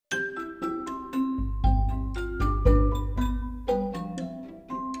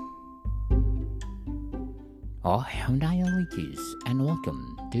Hi, I'm Dialytis, and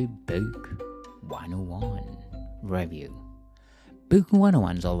welcome to Book 101 Review. Book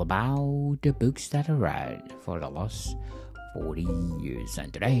 101 is all about the books that I read for the last 40 years,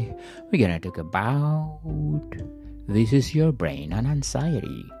 and today we're gonna talk about This Is Your Brain and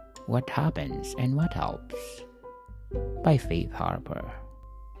Anxiety, What Happens and What Helps by Faith Harper.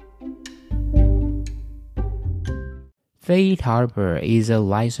 Faith Harper is a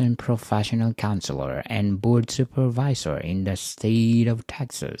licensed professional counselor and board supervisor in the state of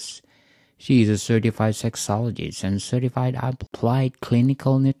Texas. She is a certified sexologist and certified applied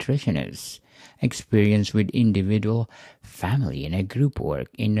clinical nutritionist, experienced with individual, family, and group work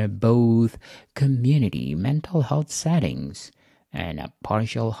in both community mental health settings and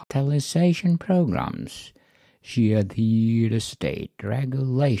partial hospitalization programs. She adhered to state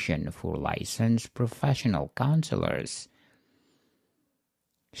regulation for licensed professional counselors.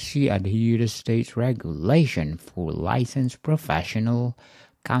 She adhered to state regulation for licensed professional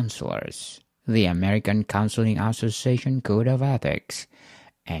counselors, the American Counseling Association Code of Ethics,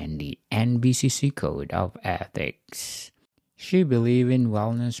 and the NBCC Code of Ethics. She believed in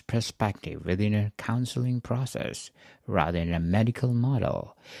wellness perspective within her counseling process rather than a medical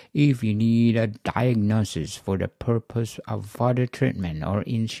model. If you need a diagnosis for the purpose of further treatment or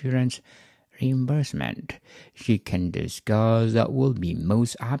insurance reimbursement, she can discuss that will be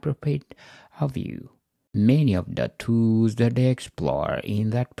most appropriate of you. Many of the tools that they explore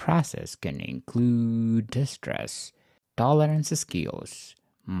in that process can include distress, tolerance skills,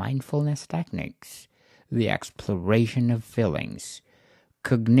 mindfulness techniques, the exploration of feelings,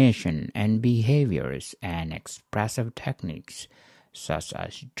 cognition and behaviors, and expressive techniques such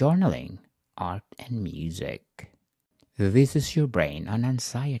as journaling, art, and music. This Is Your Brain and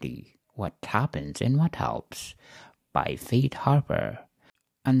Anxiety, What Happens and What Helps by Faith Harper.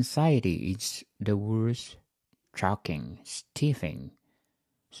 Anxiety is the worst: choking, stiffing,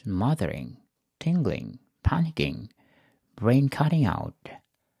 smothering, tingling, panicking, brain cutting out,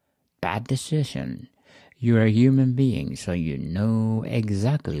 bad decision. You're a human being, so you know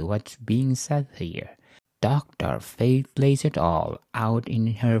exactly what's being said here. Dr. Faith lays it all out in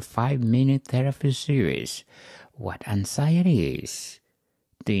her 5-minute therapy series, What Anxiety Is.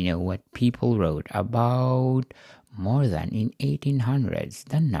 Do you know what people wrote about more than in 1800s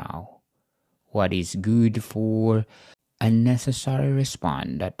than now? What is good for a necessary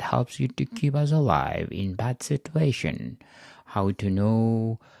response that helps you to keep us alive in bad situation, how to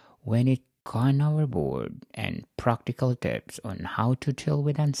know when it gone overboard, and practical tips on how to deal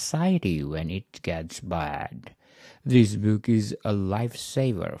with anxiety when it gets bad. This book is a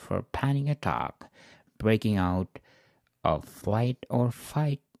lifesaver for panic attack, breaking out of flight or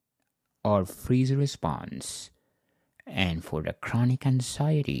fight or freeze response, and for the chronic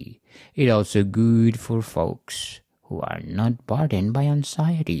anxiety. It's also good for folks who are not burdened by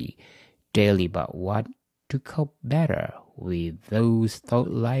anxiety daily but what to cope better with those thought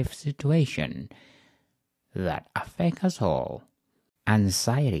life situations that affect us all.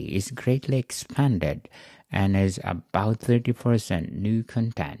 Anxiety is greatly expanded and is about 30% new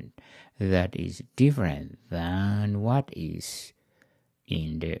content that is different than what is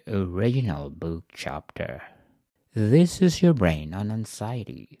in the original book chapter. This Is Your Brain on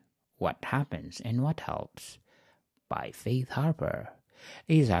Anxiety, What Happens and What Helps by Faith Harper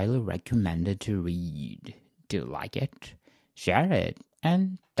is highly recommended to read. Do like it, share it,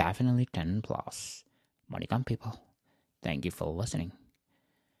 and definitely 10 plus. Monicon people, thank you for listening,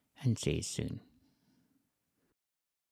 and see you soon.